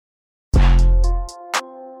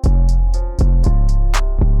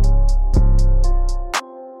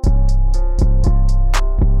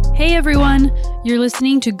everyone. You're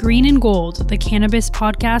listening to Green and Gold, the cannabis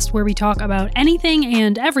podcast where we talk about anything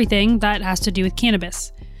and everything that has to do with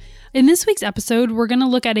cannabis. In this week's episode, we're going to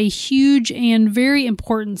look at a huge and very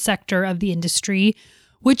important sector of the industry,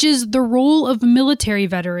 which is the role of military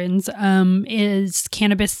veterans as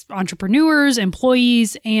cannabis entrepreneurs,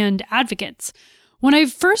 employees, and advocates. When I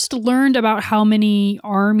first learned about how many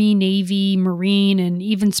Army, Navy, Marine, and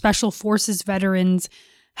even Special Forces veterans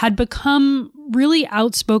had become really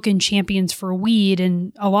outspoken champions for weed,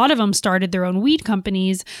 and a lot of them started their own weed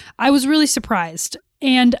companies, I was really surprised.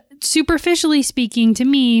 And superficially speaking, to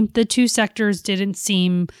me, the two sectors didn't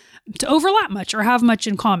seem to overlap much or have much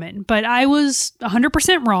in common. But I was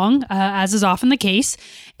 100% wrong, as is often the case.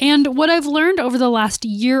 And what I've learned over the last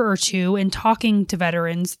year or two in talking to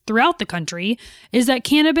veterans throughout the country is that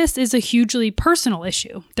cannabis is a hugely personal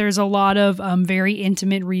issue. There's a lot of very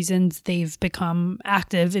intimate reasons they've become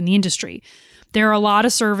active in the industry. There are a lot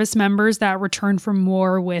of service members that return from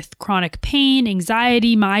war with chronic pain,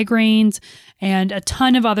 anxiety, migraines, and a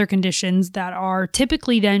ton of other conditions that are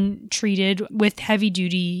typically then treated with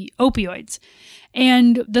heavy-duty opioids.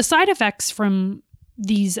 And the side effects from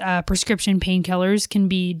these prescription painkillers can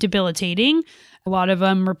be debilitating. A lot of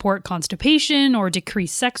them report constipation or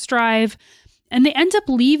decreased sex drive, and they end up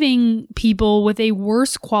leaving people with a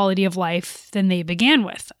worse quality of life than they began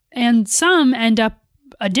with. And some end up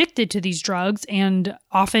addicted to these drugs and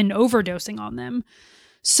often overdosing on them.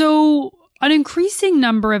 So an increasing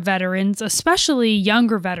number of veterans, especially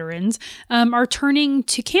younger veterans, are turning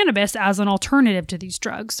to cannabis as an alternative to these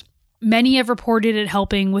drugs. Many have reported it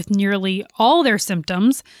helping with nearly all their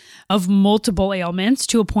symptoms of multiple ailments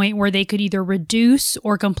to a point where they could either reduce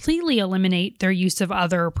or completely eliminate their use of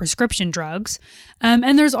other prescription drugs.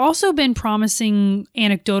 And there's also been promising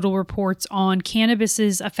anecdotal reports on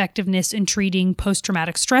cannabis's effectiveness in treating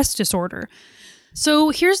post-traumatic stress disorder. So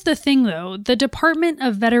here's the thing, though. The Department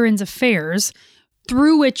of Veterans Affairs,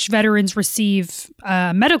 through which veterans receive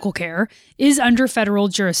medical care, is under federal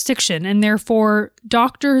jurisdiction, and therefore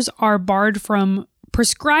doctors are barred from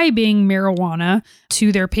prescribing marijuana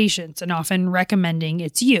to their patients and often recommending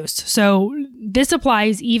its use. So this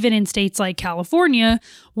applies even in states like California,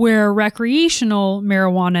 where recreational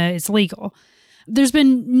marijuana is legal. There's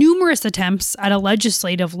been numerous attempts at a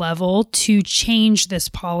legislative level to change this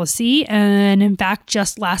policy. And in fact,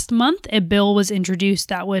 just last month, a bill was introduced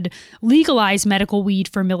that would legalize medical weed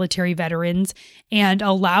for military veterans and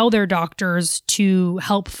allow their doctors to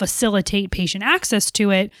help facilitate patient access to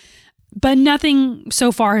it. But nothing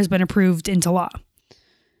so far has been approved into law.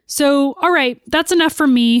 So, all right, that's enough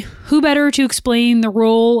from me. Who better to explain the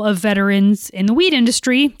role of veterans in the weed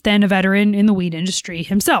industry than a veteran in the weed industry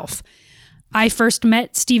himself? I first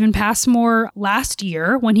met Stephen Passmore last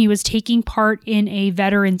year when he was taking part in a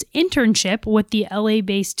veterans internship with the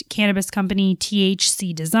LA-based cannabis company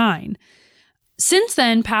THC Design. Since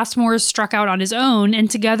then, Passmore struck out on his own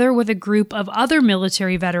and together with a group of other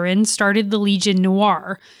military veterans started the Legion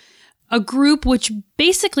Noir, a group which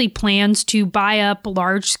basically plans to buy up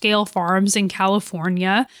large-scale farms in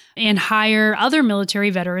California and hire other military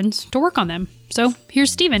veterans to work on them. So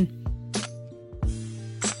here's Stephen.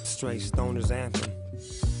 Straight stoner's anthem.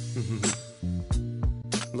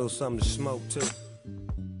 A little something to smoke too.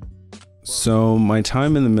 So my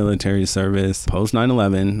time in the military service post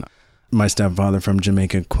 9/11, my stepfather from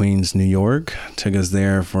Jamaica, Queens, New York, took us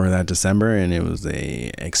there for that December, and it was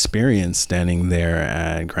a experience standing there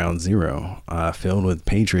at Ground Zero, filled with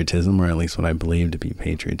patriotism, or at least what I believed to be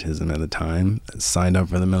patriotism at the time. Signed up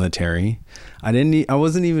for the military. I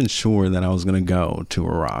wasn't even sure that I was going to go to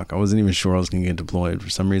Iraq. I wasn't even sure I was going to get deployed. For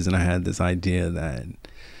some reason, I had this idea that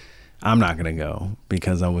I'm not going to go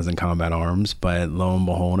because I was in combat arms. But lo and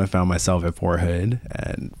behold, I found myself at Fort Hood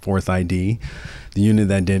at 4th ID, the unit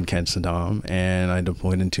that did catch Saddam, and I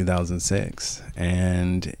deployed in 2006.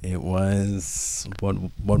 And it was what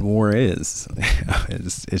war is.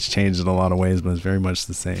 It's changed in a lot of ways, but it's very much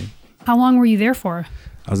the same. How long were you there for?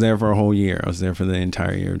 I was there for a whole year. I was there for the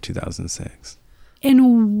entire year of 2006.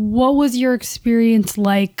 And what was your experience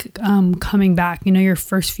like coming back? You know, your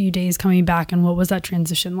first few days coming back, and what was that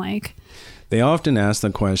transition like? They often ask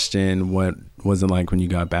the question, what was it like when you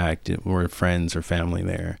got back? Were friends or family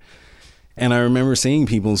there? And I remember seeing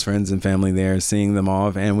people's friends and family there, seeing them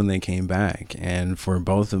off, and when they came back. And for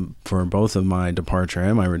both of my departure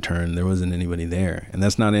and my return, there wasn't anybody there. And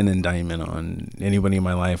that's not an indictment on anybody in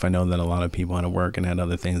my life. I know that a lot of people had to work and had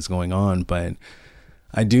other things going on, but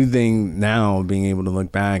I do think now, being able to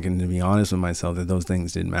look back and to be honest with myself, that those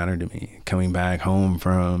things didn't matter to me. Coming back home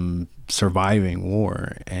from surviving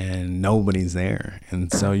war and nobody's there.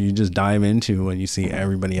 And so you just dive into and you see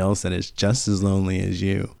everybody else that is just as lonely as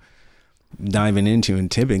you. diving into,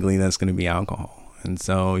 and typically that's going to be alcohol. And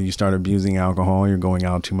so you start abusing alcohol, you're going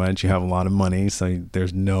out too much, you have a lot of money, so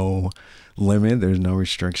there's no limit, there's no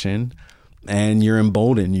restriction, and you're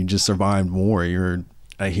emboldened. You just survived war. You're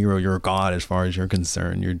a hero, you're a god as far as you're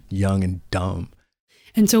concerned. You're young and dumb.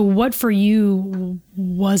 And so what for you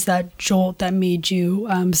was that jolt that made you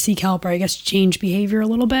seek help, or I guess change behavior a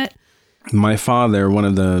little bit? My father, one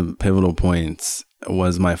of the pivotal points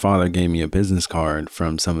was my father gave me a business card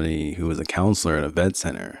from somebody who was a counselor at a vet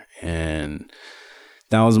center. And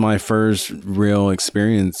that was my first real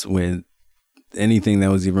experience with anything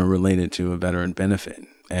that was even related to a veteran benefit.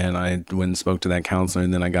 And I went and spoke to that counselor,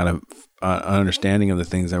 and then I got an understanding of the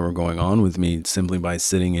things that were going on with me simply by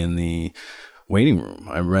sitting in the waiting room.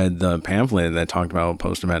 I read the pamphlet that talked about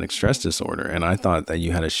post-traumatic stress disorder, and I thought that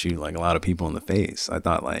you had to shoot like a lot of people in the face. I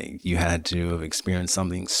thought like you had to have experienced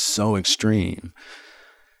something so extreme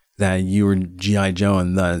that you were G.I. Joe,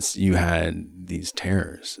 and thus you had these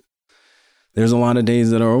terrors. There's a lot of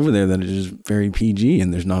days that are over there that are just very PG,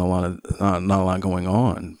 and there's not a lot going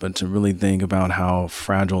on. But to really think about how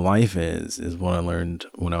fragile life is what I learned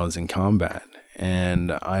when I was in combat.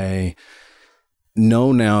 And I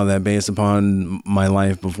know now that based upon my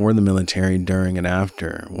life before the military, during and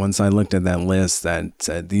after, once I looked at that list that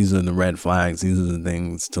said these are the red flags, these are the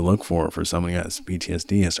things to look for somebody who has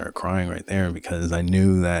PTSD, I started crying right there, because I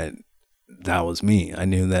knew that was me. I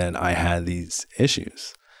knew that I had these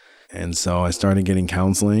issues. And so I started getting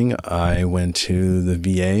counseling. I went to the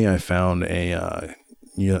VA. I found a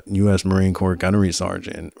U.S. Marine Corps gunnery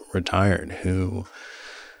sergeant, retired, who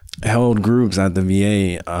held groups at the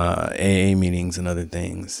VA, AA meetings and other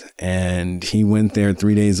things. And he went there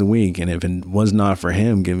 3 days a week. And if it was not for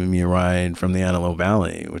him giving me a ride from the Antelope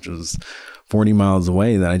Valley, which was 40 miles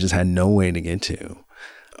away, that I just had no way to get to,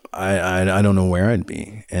 I don't know where I'd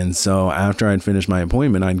be. And so after I'd finished my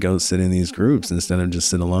appointment, I'd go sit in these groups instead of just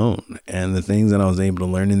sit alone. And the things that I was able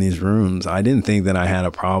to learn in these rooms, I didn't think that I had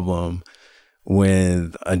a problem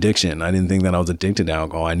with addiction. I didn't think that I was addicted to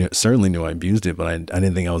alcohol. I certainly knew I abused it, but I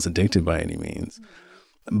didn't think I was addicted by any means.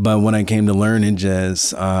 But when I came to learn in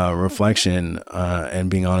just reflection and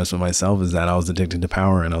being honest with myself, is that I was addicted to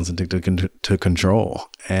power, and I was addicted to control.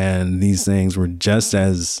 And these things were just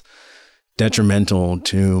as detrimental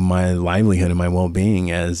to my livelihood and my well-being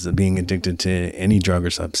as being addicted to any drug or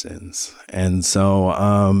substance. And so,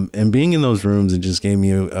 and being in those rooms, it just gave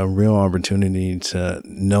me a real opportunity to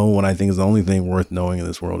know what I think is the only thing worth knowing in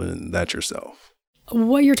this world, and that's yourself.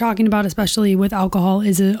 What you're talking about, especially with alcohol,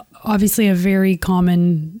 is obviously a very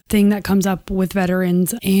common thing that comes up with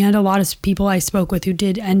veterans, and a lot of people I spoke with who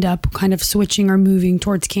did end up kind of switching or moving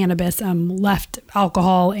towards cannabis, left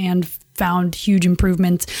alcohol and found huge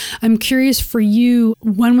improvements. I'm curious for you,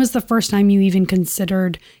 when was the first time you even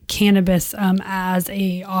considered cannabis as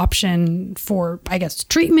a option for, I guess,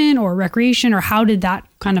 treatment or recreation, or how did that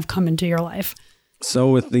kind of come into your life?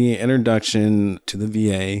 So with the introduction to the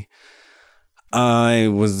VA, I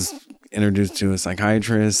was introduced to a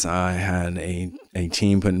psychiatrist. I had a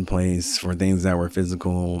team put in place for things that were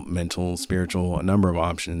physical, mental, spiritual, a number of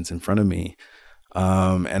options in front of me.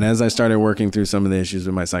 And as I started working through some of the issues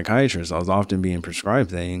with my psychiatrist, I was often being prescribed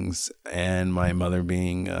things, and my mother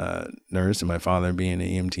being a nurse and my father being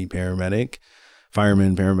an EMT paramedic,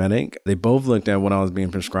 fireman paramedic, they both looked at what I was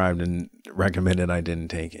being prescribed and recommended I didn't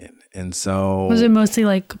take it. And so... Was it mostly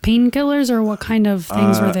like painkillers, or what kind of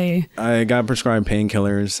things were they? I got prescribed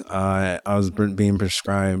painkillers. I was being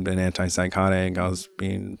prescribed an antipsychotic. I was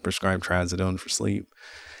being prescribed trazodone for sleep.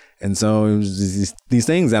 And so it was these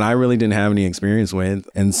things that I really didn't have any experience with.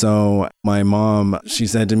 And so my mom, she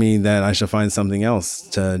said to me that I should find something else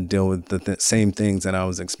to deal with the same things that I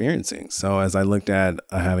was experiencing. So as I looked at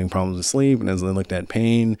having problems with sleep, and as I looked at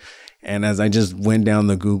pain, and as I just went down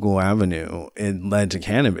the Google avenue, it led to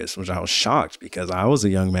cannabis, which I was shocked, because I was a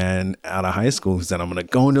young man out of high school who said, I'm going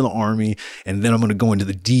to go into the Army, and then I'm going to go into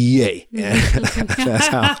the DEA. And that's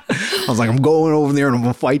how I was like, I'm going over there and I'm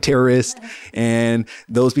going to fight terrorists and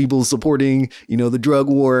those people supporting, the drug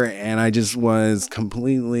war. And I just was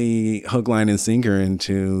completely hook, line, and sinker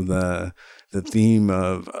into the theme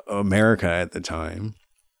of America at the time.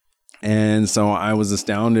 And so I was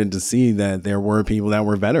astounded to see that there were people that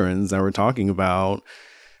were veterans that were talking about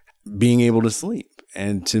being able to sleep.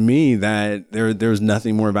 And to me, that there's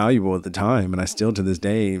nothing more valuable at the time. And I still to this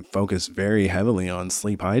day focus very heavily on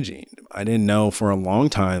sleep hygiene. I didn't know for a long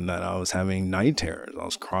time that I was having night terrors. I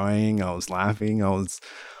was crying, I was laughing, I was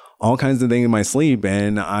all kinds of things in my sleep.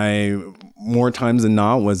 And I, more times than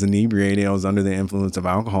not, was inebriated. I was under the influence of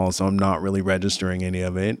alcohol. So I'm not really registering any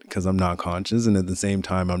of it because I'm not conscious. And at the same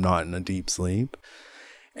time, I'm not in a deep sleep.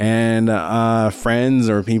 And friends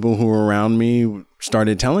or people who were around me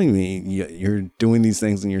started telling me, you're doing these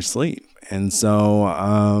things in your sleep. And so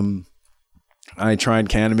I tried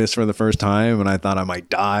cannabis for the first time and I thought I might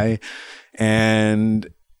die. And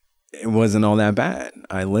it wasn't all that bad.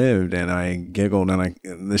 I lived and I giggled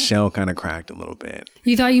and the shell kind of cracked a little bit.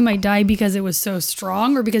 You thought you might die because it was so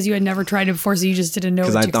strong or because you had never tried it before, so you just didn't know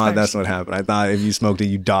what to expect? Because I thought that's what happened. I thought if you smoked it,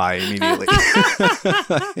 you die immediately.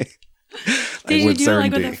 Did you do it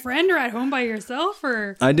like with a friend or at home by yourself?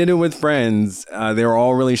 Or I did it with friends. They were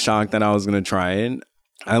all really shocked that I was going to try it.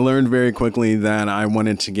 I learned very quickly that I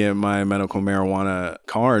wanted to get my medical marijuana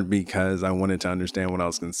card because I wanted to understand what I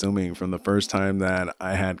was consuming. From the first time that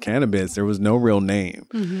I had cannabis, there was no real name.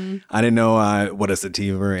 Mm-hmm. I didn't know what a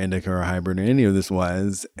sativa or indica or hybrid or any of this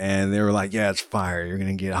was. And they were like, yeah, it's fire. You're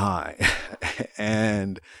going to get high.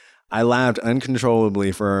 And I laughed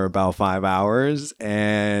uncontrollably for about 5 hours.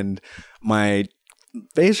 And my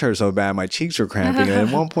face hurt so bad, my cheeks were cramping. And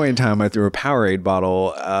at one point in time, I threw a Powerade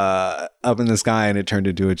bottle up in the sky and it turned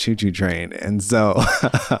into a choo-choo train. And so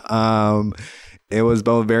it was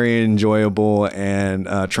both very enjoyable and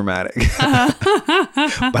traumatic.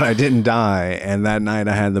 But I didn't die. And that night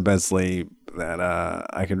I had the best sleep that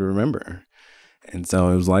I could remember. And so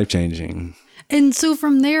it was life-changing. And so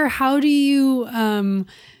from there, how do you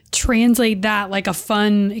translate that, like a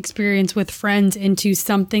fun experience with friends, into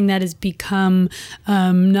something that has become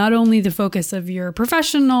not only the focus of your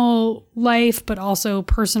professional life, but also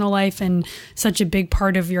personal life and such a big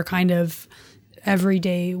part of your kind of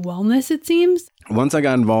everyday wellness, it seems? Once I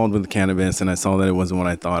got involved with cannabis and I saw that it wasn't what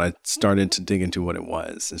I thought, I started to dig into what it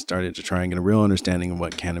was and started to try and get a real understanding of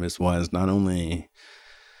what cannabis was, not only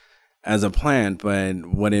as a plant, but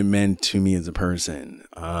what it meant to me as a person.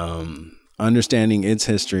 Understanding its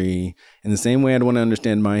history in the same way I'd want to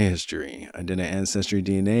understand my history. I did an ancestry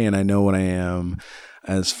DNA and I know what I am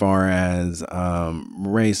as far as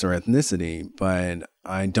race or ethnicity, but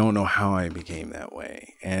I don't know how I became that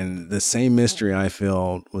way. And the same mystery I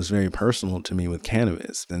feel was very personal to me with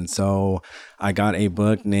cannabis. And so I got a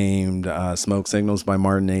book named Smoke Signals by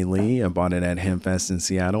Martin A. Lee. I bought it at HempFest in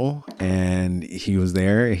Seattle and he was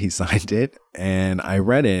there. He signed it and I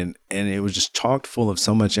read it and it was just chocked full of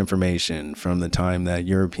so much information from the time that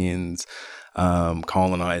Europeans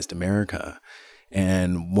colonized America.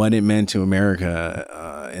 And what it meant to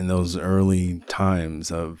America in those early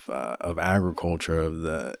times of agriculture, of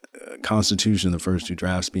the Constitution, the first two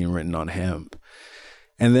drafts being written on hemp.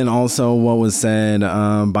 And then also what was said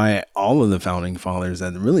by all of the founding fathers,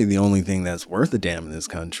 that really the only thing that's worth a damn in this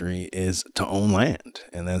country is to own land.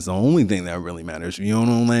 And that's the only thing that really matters. If you don't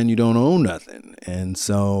own land, you don't own nothing. And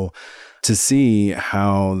so to see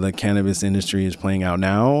how the cannabis industry is playing out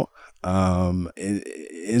now, it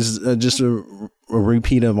is just a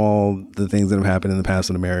repeat of all the things that have happened in the past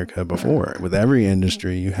in America before. With every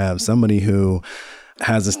industry, you have somebody who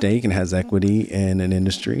has a stake and has equity in an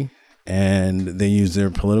industry, and they use their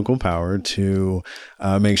political power to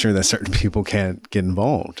make sure that certain people can't get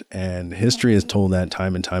involved. And history has told that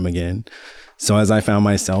time and time again. So as I found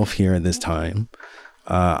myself here at this time,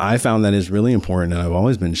 I found that it's really important, and I've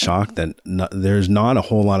always been shocked that there's not a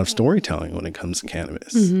whole lot of storytelling when it comes to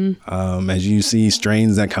cannabis. Mm-hmm. As you see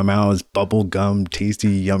strains that come out as bubble gum, tasty,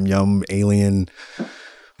 yum yum, alien,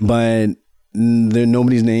 but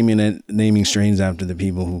nobody's naming strains after the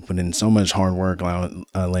people who put in so much hard work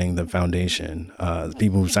laying the foundation. The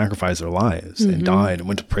people who sacrificed their lives and died and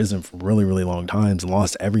went to prison for really, really long times and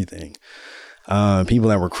lost everything. People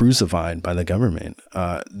that were crucified by the government.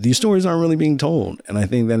 These stories aren't really being told. And I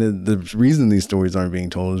think that the reason these stories aren't being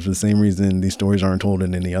told is the same reason these stories aren't told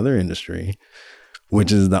in any other industry,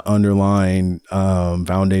 which is the underlying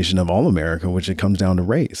foundation of all America, which it comes down to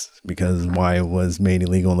race, because why it was made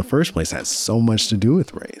illegal in the first place has so much to do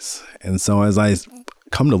with race. And so as I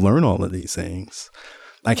come to learn all of these things,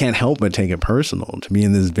 I can't help but take it personal to be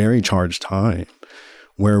in this very charged time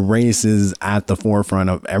where race is at the forefront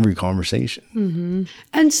of every conversation. Mm-hmm.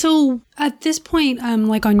 And so at this point,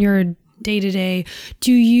 like on your day-to-day,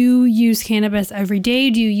 do you use cannabis every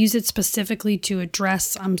day? Do you use it specifically to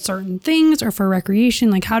address certain things or for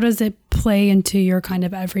recreation? Like, how does it play into your kind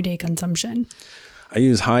of everyday consumption? I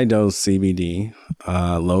use high-dose CBD,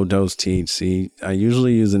 low-dose THC. I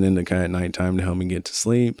usually use an indica at nighttime to help me get to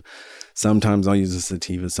sleep. Sometimes I'll use a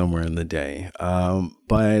sativa somewhere in the day.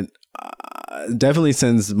 But definitely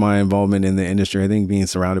since my involvement in the industry, I think being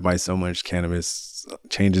surrounded by so much cannabis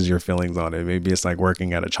changes your feelings on it. Maybe it's like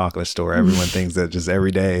working at a chocolate store. Everyone thinks that just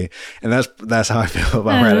every day, and that's how I feel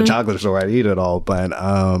about at a chocolate store. I'd eat it all, but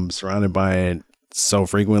surrounded by it so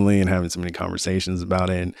frequently and having so many conversations about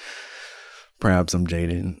it, perhaps I'm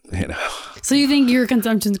jaded, So you think your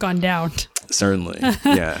consumption's gone down? Certainly,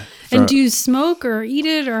 yeah. And do you smoke or eat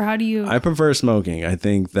it, or how do you? I prefer smoking. I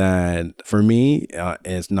think that for me,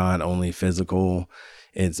 it's not only physical,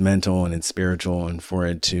 it's mental and it's spiritual. And for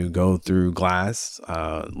it to go through glass,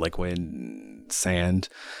 liquid, sand,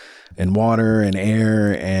 and water and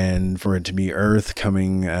air, and for it to be earth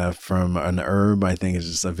coming from an herb, I think it's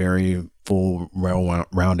just a very full,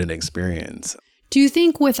 well-rounded experience. Do you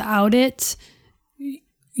think without it,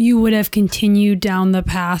 you would have continued down the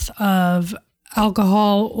path of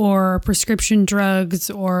alcohol or prescription drugs,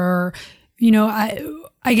 or,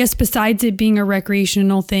 I guess besides it being a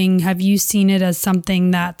recreational thing, have you seen it as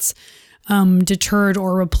something that's deterred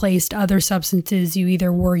or replaced other substances you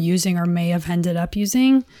either were using or may have ended up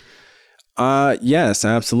using? Yes,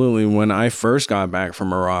 absolutely. When I first got back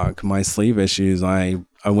from Iraq, my sleep issues, I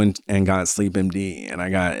went and got Sleep MD, and I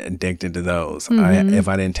got addicted to those. If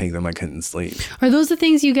I didn't take them, I couldn't sleep. Are those the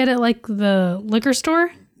things you get at like the liquor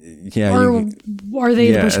store? Yeah. Or are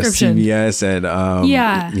they the prescription? CVS at,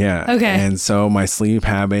 yeah. Okay. And so my sleep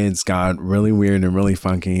habits got really weird and really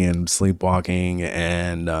funky and sleepwalking,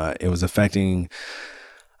 and it was affecting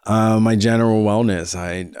my general wellness.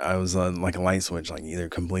 I was like a light switch, like either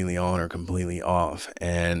completely on or completely off.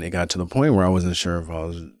 And it got to the point where I wasn't sure if I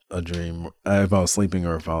was a dream, if I was sleeping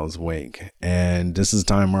or if I was awake. And this is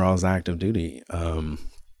time where I was active duty.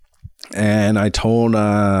 And I told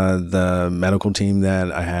the medical team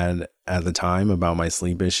that I had at the time about my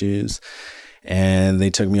sleep issues. And they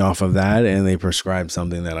took me off of that, and they prescribed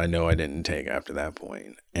something that I know I didn't take after that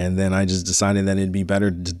point. And then I just decided that it'd be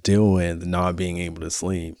better to deal with not being able to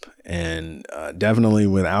sleep. And definitely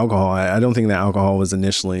with alcohol, I don't think that alcohol was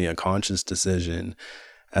initially a conscious decision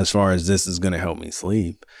as far as this is going to help me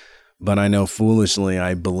sleep. But I know foolishly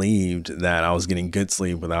I believed that I was getting good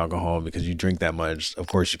sleep with alcohol, because you drink that much. Of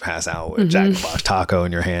course, you pass out with Jack in the Box taco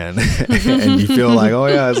in your hand and you feel like, oh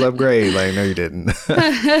yeah, I slept great. Like, no, you didn't.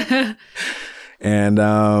 And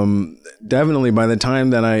definitely by the time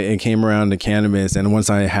that it came around to cannabis, and once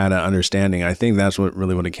I had an understanding, I think that's what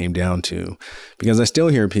it came down to, because I still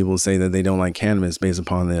hear people say that they don't like cannabis based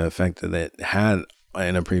upon the effect that it had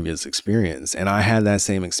in a previous experience. And I had that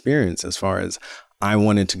same experience as far as I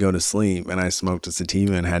wanted to go to sleep, and I smoked a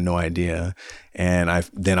sativa and had no idea. And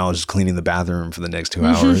then I was just cleaning the bathroom for the next 2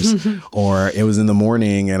 hours. Or it was in the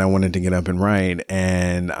morning and I wanted to get up and write,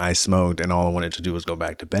 and I smoked, and all I wanted to do was go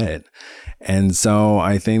back to bed. And so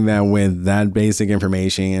I think that with that basic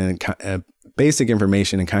information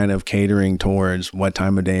and kind of catering towards what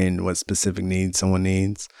time of day and what specific needs someone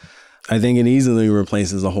needs, I think it easily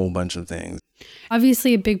replaces a whole bunch of things.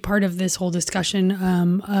 Obviously, a big part of this whole discussion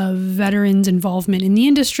of veterans' involvement in the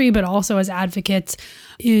industry, but also as advocates,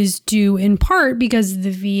 is due in part because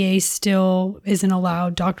the VA still isn't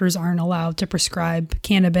allowed, doctors aren't allowed to prescribe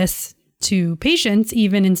cannabis to patients,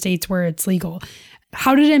 even in states where it's legal.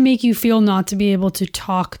 How did it make you feel not to be able to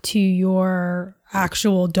talk to your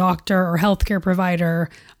actual doctor or healthcare provider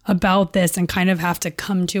about this and kind of have to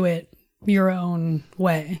come to it your own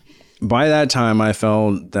way? By that time, I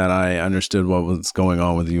felt that I understood what was going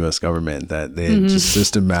on with the U.S. government, that they had just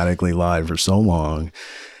systematically lied for so long.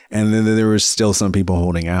 And then there were still some people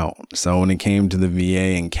holding out. So when it came to the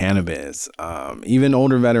VA and cannabis, even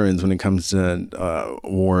older veterans, when it comes to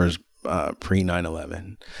wars pre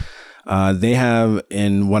 9/11, they have,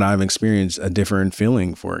 in what I've experienced, a different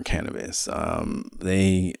feeling for cannabis.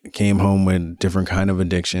 They came home with different kind of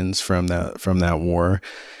addictions from that war.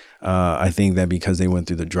 I think that because they went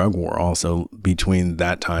through the drug war also between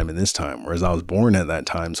that time and this time, whereas I was born at that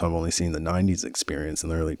time, so I've only seen the 90s experience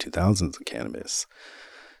and the early 2000s of cannabis.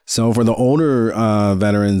 So for the older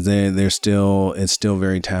veterans, it's still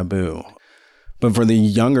very taboo. But for the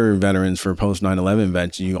younger veterans, for post 9/11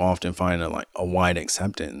 vets, you often find a wide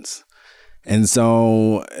acceptance. And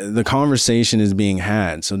so the conversation is being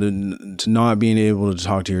had. So to not being able to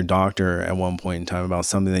talk to your doctor at one point in time about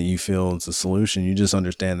something that you feel is a solution, you just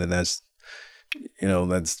understand that that's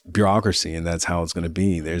bureaucracy, and that's how it's going to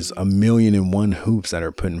be. There's 1,000,001 hoops that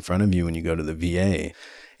are put in front of you when you go to the VA.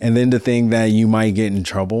 And then to think that you might get in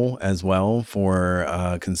trouble as well for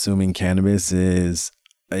consuming cannabis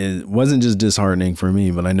it wasn't just disheartening for me,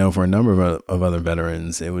 but I know for a number of other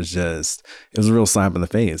veterans, it was a real slap in the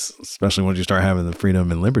face, especially when you start having the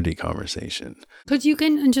freedom and liberty conversation. Because you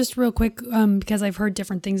can, and just real quick, because I've heard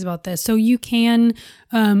different things about this. So you can,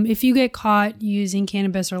 if you get caught using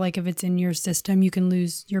cannabis, or like if it's in your system, you can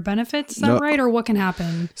lose your benefits. Is that right? Or what can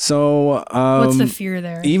happen? So what's the fear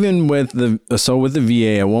there? Even with the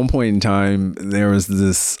VA, at one point in time, there was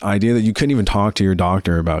this idea that you couldn't even talk to your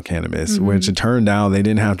doctor about cannabis, which it turned out they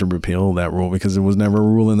didn't have to repeal that rule because it was never a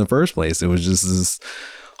rule in the first place. It was just this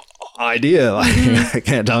idea. Like, I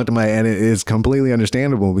can't talk to and it is completely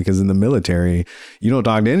understandable because in the military, you don't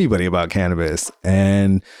talk to anybody about cannabis.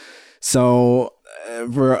 And so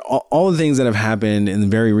for all the things that have happened in the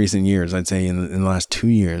very recent years, I'd say in the last 2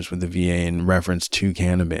 years with the VA in reference to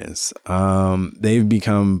cannabis, they've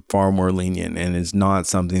become far more lenient, and it's not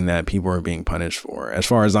something that people are being punished for, as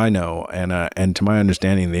far as I know. And to my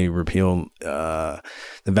understanding, they repealed the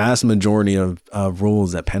vast majority of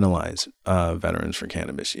rules that penalize veterans for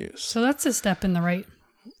cannabis use. So that's a step in the right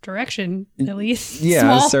direction, at least. Yeah,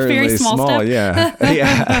 small, certainly very small step.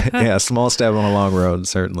 Yeah, small step on a long road,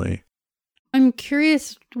 certainly. I'm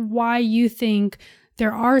curious why you think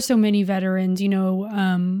there are so many veterans,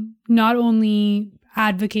 not only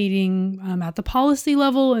advocating at the policy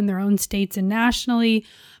level in their own states and nationally,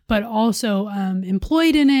 but also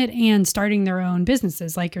employed in it and starting their own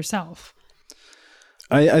businesses like yourself.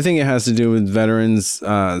 I think it has to do with veterans.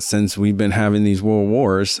 Since we've been having these world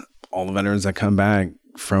wars, all the veterans that come back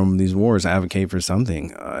from these wars advocate for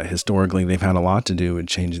something. Historically, they've had a lot to do with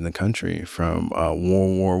changing the country, from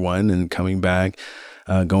World War I and coming back,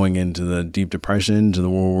 going into the Deep Depression, to the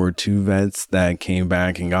World War II vets that came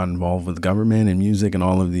back and got involved with government and music and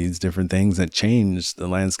all of these different things that changed the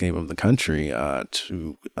landscape of the country,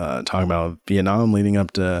 to talk about Vietnam leading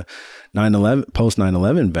up to 9/11, post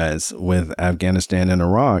 9/11 vets with Afghanistan and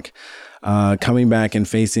Iraq. Coming back and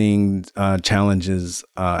facing challenges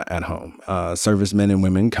at home. Servicemen and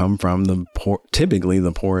women come from typically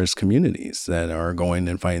the poorest communities that are going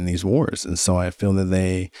and fighting these wars. And so I feel that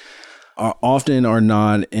they often are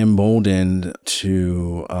not emboldened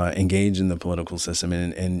to engage in the political system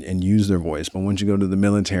and use their voice. But once you go to the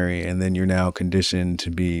military and then you're now conditioned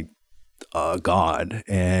to be God,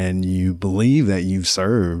 and you believe that you've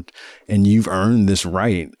served and you've earned this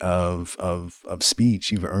right of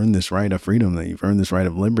speech, you've earned this right of freedom, that you've earned this right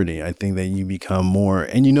of liberty, I think that you become more,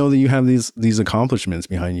 and you know that you have these accomplishments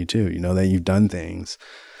behind you too. You know that you've done things.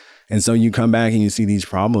 And so you come back and you see these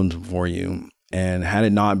problems before you. And had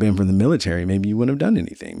it not been for the military, maybe you wouldn't have done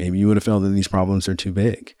anything. Maybe you would have felt that these problems are too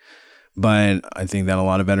big. But I think that a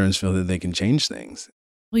lot of veterans feel that they can change things.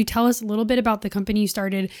 Will you tell us a little bit about the company you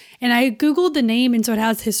started? And I Googled the name, and so it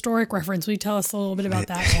has historic reference. Will you tell us a little bit about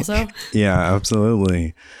that also? Yeah,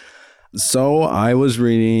 absolutely. So I was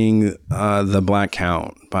reading The Black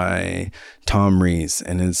Count by Tom Rees,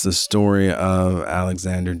 and it's the story of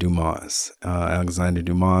Alexander Dumas. Alexander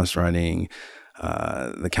Dumas writing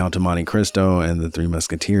The Count of Monte Cristo and the Three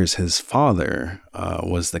Musketeers. His father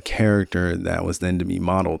was the character that was then to be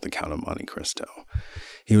modeled the Count of Monte Cristo.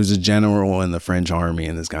 He was a general in the French army,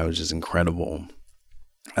 and this guy was just incredible.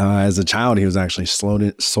 As a child, he was actually sold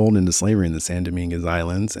into slavery in the San Dominguez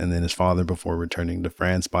Islands. And then his father, before returning to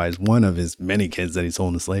France, buys one of his many kids that he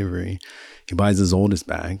sold into slavery. He buys his oldest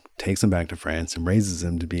back, takes him back to France, and raises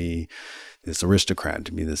him to be this aristocrat,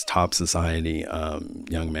 to be this top society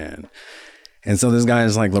young man. And so this guy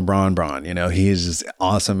is like LeBron Braun, he is just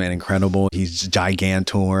awesome and incredible. He's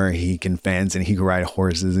gigantor. He can fence and he can ride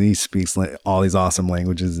horses, and he speaks all these awesome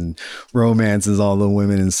languages and romances all the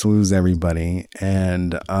women and swoos everybody.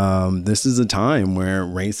 And this is a time where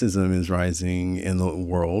racism is rising in the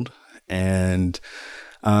world, and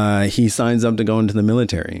he signs up to go into the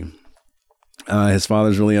military. His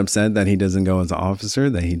father's really upset that he doesn't go as an officer,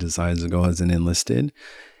 that he decides to go as an enlisted.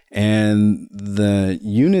 And the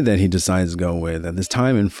unit that he decides to go with at this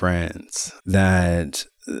time in France, that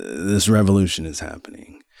this revolution is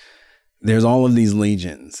happening. There's all of these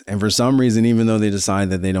legions. And for some reason, even though they decide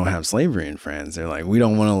that they don't have slavery in France, they're like, we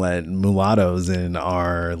don't want to let mulattoes in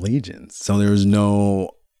our legions. So there's no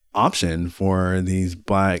option for these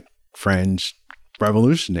Black French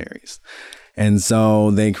revolutionaries. And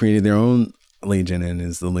so they created their own legion, and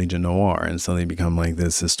is the Legion Noir. And so they become like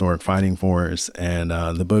this historic fighting force. And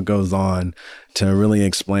the book goes on to really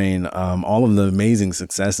explain all of the amazing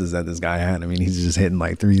successes that this guy had. I mean, he's just hitting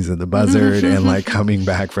like threes at the buzzard and like coming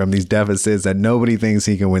back from these deficits that nobody thinks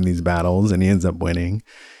he can win these battles, and he ends up winning.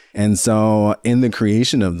 And so in the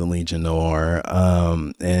creation of the Legion Noir,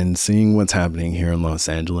 and seeing what's happening here in Los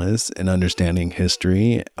Angeles and understanding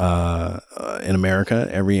history in America,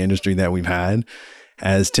 every industry that we've had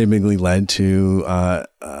has typically led to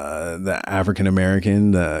the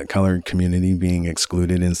African-American, the colored community being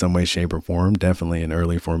excluded in some way, shape, or form, definitely an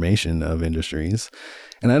early formation of industries.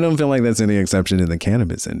 And I don't feel like that's any exception in the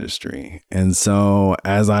cannabis industry. And so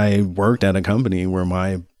as I worked at a company where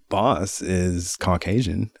my boss is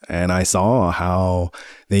Caucasian, and I saw how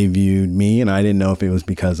they viewed me, and I didn't know if it was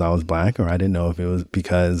because I was Black, or I didn't know if it was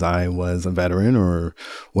because I was a veteran, or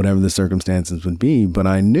whatever the circumstances would be, but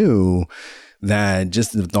I knew that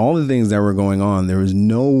just with all the things that were going on, there was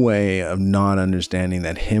no way of not understanding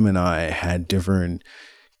that him and I had different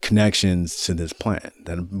connections to this plant,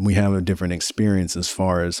 that we have a different experience as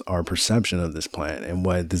far as our perception of this plant and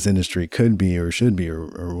what this industry could be or should be,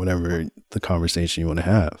 or whatever the conversation you want to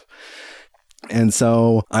have. And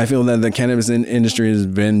so I feel that the cannabis industry has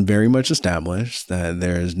been very much established, that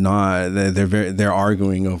there's not, that they're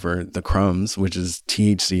arguing over the crumbs, which is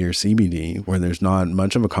THC or CBD, where there's not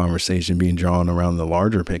much of a conversation being drawn around the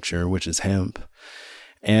larger picture, which is hemp.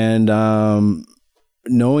 And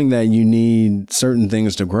knowing that you need certain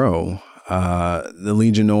things to grow, the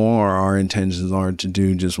Legion Noir, our intentions are to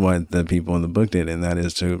do just what the people in the book did, and that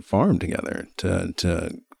is to farm together,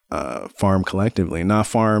 to farm collectively, not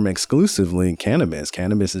farm exclusively cannabis.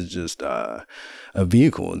 Cannabis is just a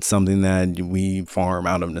vehicle. It's something that we farm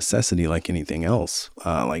out of necessity like anything else,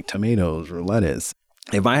 like tomatoes or lettuce.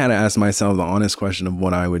 If I had to ask myself the honest question of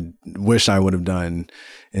what I would wish I would have done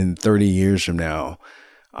in 30 years from now,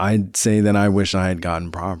 I'd say that I wish I had gotten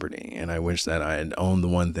property, and I wish that I had owned the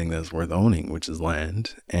one thing that's worth owning, which is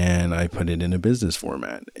land, and I put it in a business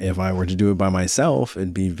format. If I were to do it by myself,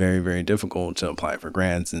 it'd be very, very difficult to apply for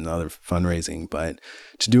grants and other fundraising, but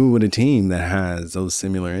to do it with a team that has those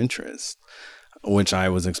similar interests, which I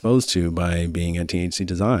was exposed to by being at THC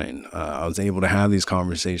Design. I was able to have these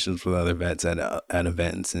conversations with other vets at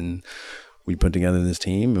events, and we put together this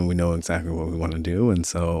team, and we know exactly what we want to do, and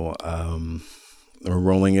so we're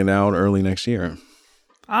rolling it out early next year.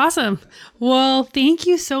 Awesome. Well, thank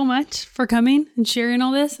you so much for coming and sharing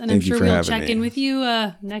all this. And I'm sure we'll check in with you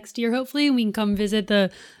next year, hopefully. We can come visit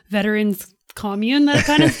the veterans commune that it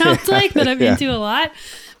kind of sounds like, that I've been to a lot.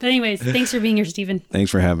 But anyways, thanks for being here, Stephen.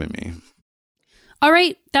 Thanks for having me. All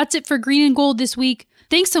right, that's it for Green and Gold this week.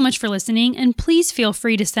 Thanks so much for listening, and please feel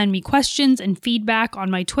free to send me questions and feedback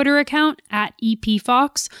on my Twitter account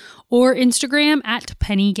 @EPFox or Instagram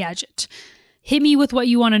 @PennyGadget. Hit me with what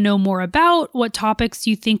you want to know more about, what topics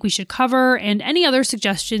you think we should cover, and any other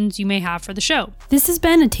suggestions you may have for the show. This has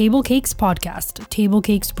been a Table Cakes podcast. Table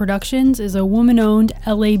Cakes Productions is a woman-owned,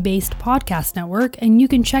 LA-based podcast network, and you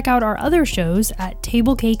can check out our other shows at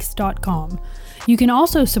tablecakes.com. You can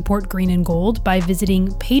also support Green and Gold by visiting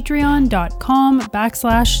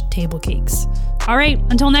patreon.com/tablecakes. All right,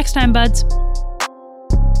 until next time, buds.